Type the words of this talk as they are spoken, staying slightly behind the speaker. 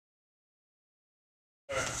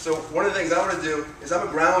So one of the things I want to do is I'm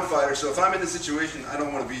a ground fighter, so if I'm in this situation, I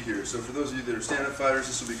don't want to be here. So for those of you that are stand-up fighters,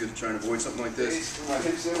 this will be good to try and avoid something like this. Put my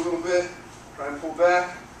hips in a little bit, try and pull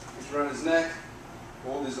back, reach around his neck,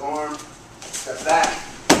 hold his arm, step back,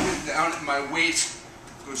 down, and my weight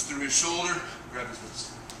goes through his shoulder, grab his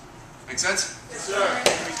wrist. Make sense? Yes, sir.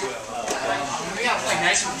 We got to play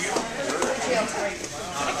nice with you.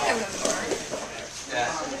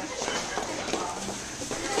 Yeah.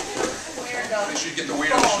 Make sure you get the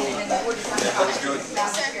weight on the shoulder. Yeah, that was good.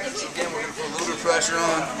 Again, we're going to put a little bit of pressure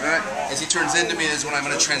on. Alright? As he turns into me is when I'm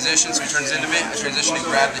going to transition. So he turns into me, I transition and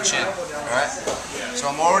grab the chin. Alright? So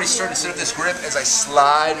I'm already starting to set up this grip as I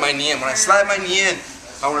slide my knee in. When I slide my knee in,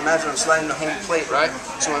 I want to imagine I'm sliding the home plate, right?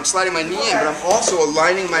 So I'm sliding my knee in, but I'm also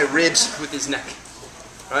aligning my ribs with his neck.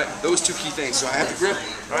 Right? Those two key things. So I have the grip,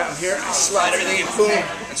 right? I'm here, I slide everything in, boom,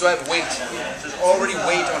 and so I have weight. There's already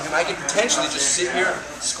weight on him. I can potentially just sit here,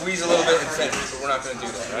 squeeze a little bit, and finish, but we're not going to do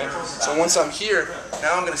that, right? So once I'm here,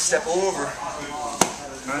 now I'm going to step over,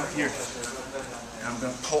 right here. And I'm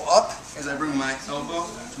going to pull up as I bring my elbow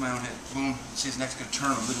to my own hip. Boom. See his neck's going to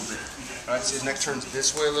turn a little bit. Right? See his neck turns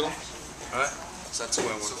this way a little. All right? So that's the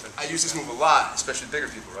way I want to finish. I use this move a lot, especially bigger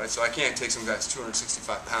people, right? So I can't take some guys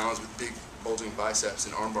 265 pounds with big bulging biceps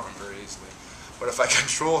and armbar him very easily. But if I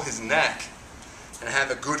control his neck and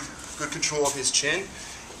have a good control of his chin,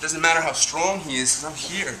 it doesn't matter how strong he is, because I'm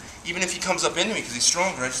here. Even if he comes up into me because he's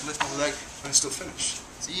stronger, I just lift my leg and I still finish.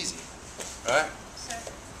 It's easy. All right?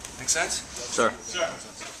 Make sense? Sir. Sure.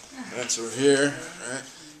 All right, so we're here. All right.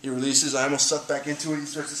 He releases. I almost suck back into it. He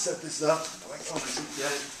starts to set this up. I like, oh,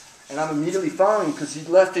 get it. And I'm immediately following because he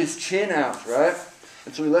left his chin out, right?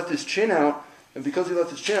 And so he left his chin out, and because he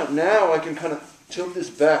left his chin out, now I can kind of tilt this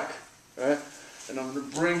back, right? And I'm going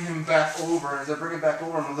to bring him back over. As I bring him back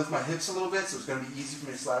over, I'm going to lift my hips a little bit, so it's going to be easy for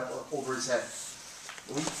me to slide over his head.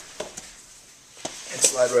 And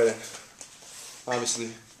slide right in.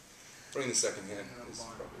 Obviously, bring the second hand. This is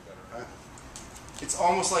probably better, right? It's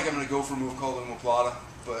almost like I'm going to go for a move called omoplata,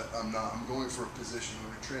 but I'm not. I'm going for a position. I'm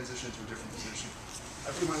going to transition to a different position. I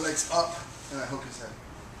put my legs up and I hook his head.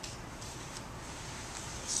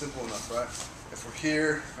 Simple enough, right? If we're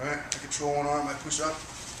here, right, I control one arm, I push up,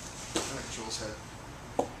 and I control his head.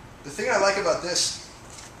 The thing I like about this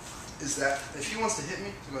is that if he wants to hit me,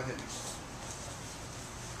 he's going to hit me.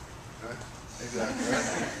 Right? Exactly,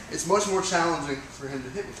 right? It's much more challenging for him to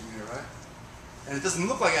hit me from here, right? And it doesn't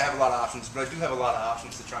look like I have a lot of options, but I do have a lot of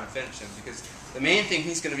options to try and finish him, because the main thing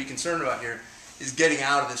he's going to be concerned about here is getting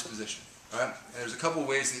out of this position. Right? And there's a couple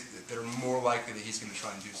ways that are more likely that he's going to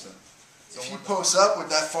try and do so. If he posts up with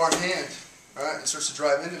that far hand, right, and starts to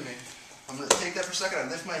drive into me, I'm going to take that for a second, I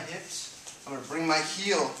lift my hips, I'm going to bring my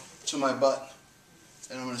heel to my butt,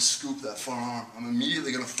 and I'm going to scoop that far arm. I'm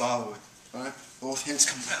immediately going to follow it, right? Both hands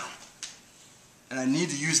come down. And I need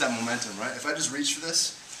to use that momentum, right? If I just reach for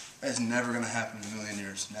this, that is never going to happen in a million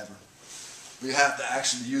years, never. We have to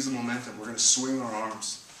actually use the momentum. We're going to swing our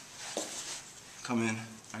arms. Come in,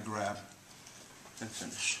 I grab, and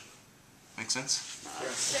finish. Make sense?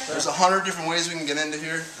 There's 100 different ways we can get into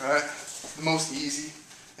here. All right. The most easy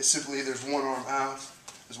is simply there's one arm out,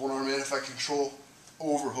 there's one arm in. If I control,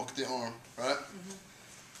 overhook the arm, right?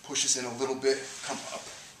 Push this in a little bit, come up.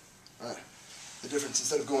 Right. The difference,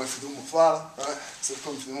 instead of going for the omoplata, right? Instead of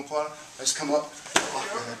going for the omoplata, I just come up, lock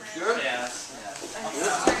the head. Good? Yeah.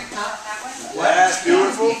 That's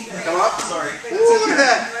beautiful. Come up. Sorry. Ooh, look at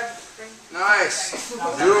that. Nice.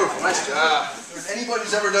 Beautiful. Nice job. If anybody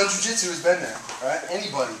who's ever done jiu-jitsu has been there, right?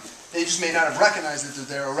 Anybody. They just may not have recognized that they're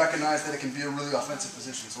there or recognized that it can be a really offensive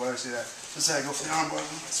position. So why do I say that? Let's say I go for the arm bar,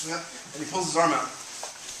 swing up, and he pulls his arm out.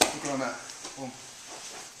 Look where I'm at. Boom.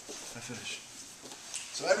 I finish.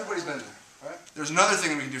 So everybody's been there, right? There's another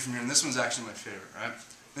thing that we can do from here, and this one's actually my favorite, right?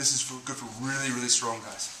 This is good for really, really strong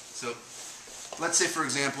guys. So let's say, for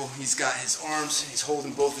example, he's got his arms, he's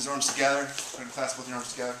holding both his arms together, trying to clasp both your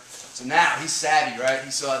arms together. So now he's savvy, right?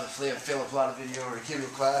 He saw the fail a plata video, or he came to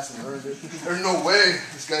a class and learned it. There's no way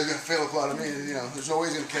this guy's gonna fail a plata me. You know, there's no way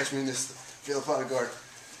he's gonna catch me in this fail a plata guard.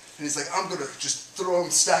 And he's like, I'm gonna just throw him,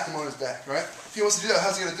 stack him on his back, right? If he wants to do that,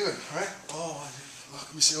 how's he gonna do it, right? Oh, look,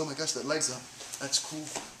 let me see. Oh my gosh, that leg's up. That's cool.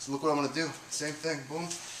 So look what I'm gonna do. Same thing. Boom.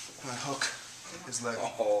 And I hook his leg.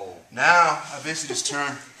 Oh. Now I basically just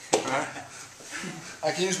turn, right?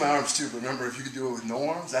 I can use my arms too, but remember, if you could do it with no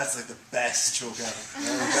arms, that's like the best choke ever.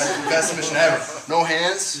 Right? Best submission ever. No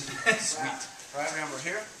hands, sweet. Right, remember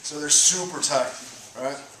here? So they're super tight,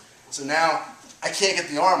 right? So now, I can't get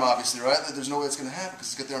the arm, obviously, right? There's no way it's going to happen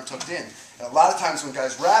because it's got the arm tucked in. And a lot of times when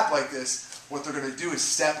guys wrap like this, what they're going to do is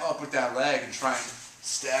step up with that leg and try and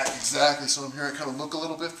stack. Exactly. So I'm here, I kind of look a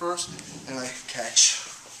little bit first, and I catch.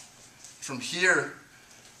 From here,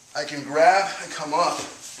 I can grab and come up and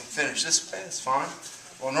finish this way. That's fine.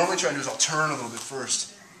 What I'll normally try and do is I'll turn a little bit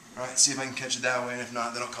first. All right, see if I can catch it that way, and if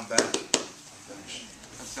not, then I'll come back and finish.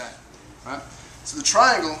 That's that. All right? So the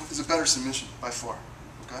triangle is a better submission by far.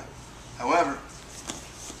 Okay? However,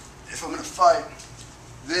 if I'm going to fight,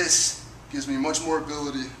 this gives me much more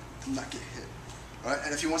ability to not get hit. All right?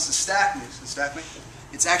 And if he wants to stack me,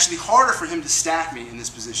 it's actually harder for him to stack me in this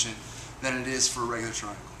position than it is for a regular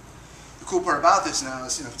triangle. The cool part about this now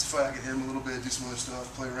is, if it's a fight, I can hit him a little bit, do some other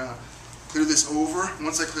stuff, play around. Clear this over.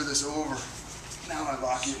 Once I clear this over, now I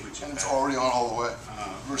lock it, and it's already on all the way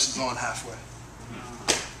versus on halfway.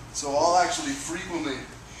 So I'll actually frequently,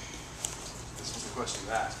 this was the question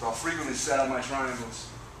you asked, but I'll frequently set up my triangles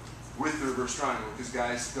with the reverse triangle because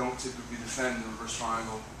guys don't typically defend the reverse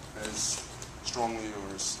triangle as strongly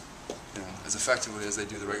or as effectively as they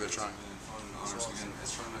do the regular triangle. So again,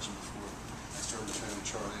 as Charlie mentioned before, I started training with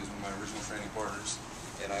Charlie as one of my original training partners,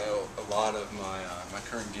 and I owe a lot of my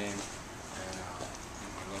current game and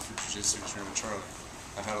my love for Jiu-Jitsu to training with Charlie.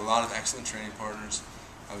 I've had a lot of excellent training partners.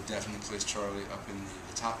 I would definitely place Charlie up in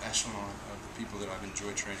the top echelon of the people that I've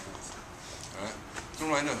enjoyed training with. All right?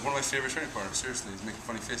 I know, one of my favorite training partners, seriously, he's making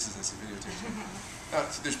funny faces as he videotapes me.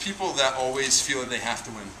 There's people that always feel that they have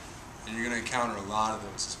to win, and you're going to encounter a lot of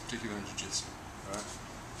those, particularly in Jiu-Jitsu. All right?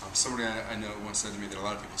 Somebody I know once said to me that a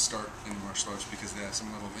lot of people start in martial arts because they have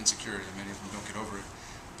some level of insecurity, and many of them don't get over it.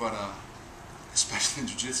 But especially in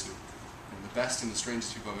Jiu-Jitsu, the best and the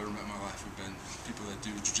strangest people I've ever met in my life have been people that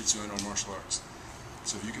do Jiu-Jitsu and or martial arts.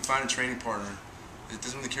 So if you can find a training partner that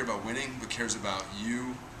doesn't really care about winning, but cares about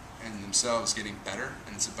you and themselves getting better,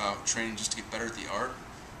 and it's about training just to get better at the art,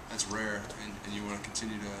 that's rare, and you want to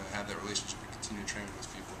continue to have that relationship and continue to train with those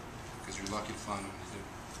people because you're lucky to find them when you do.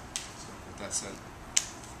 So with that said,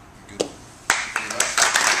 you're good.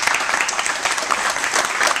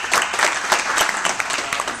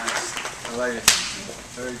 I like it.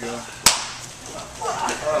 There you go.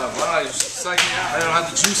 Wow, you're psyching me out. I don't have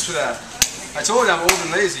the juice for that. I told you I'm old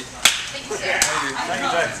and lazy. Thank you, sir. Thank you. Thank you,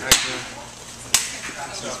 Jay. Thank you.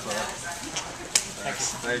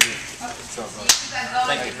 Thank you. What's up, bro?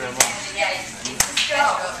 Thank you very much.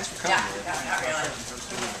 Thanks for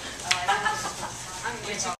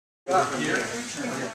coming.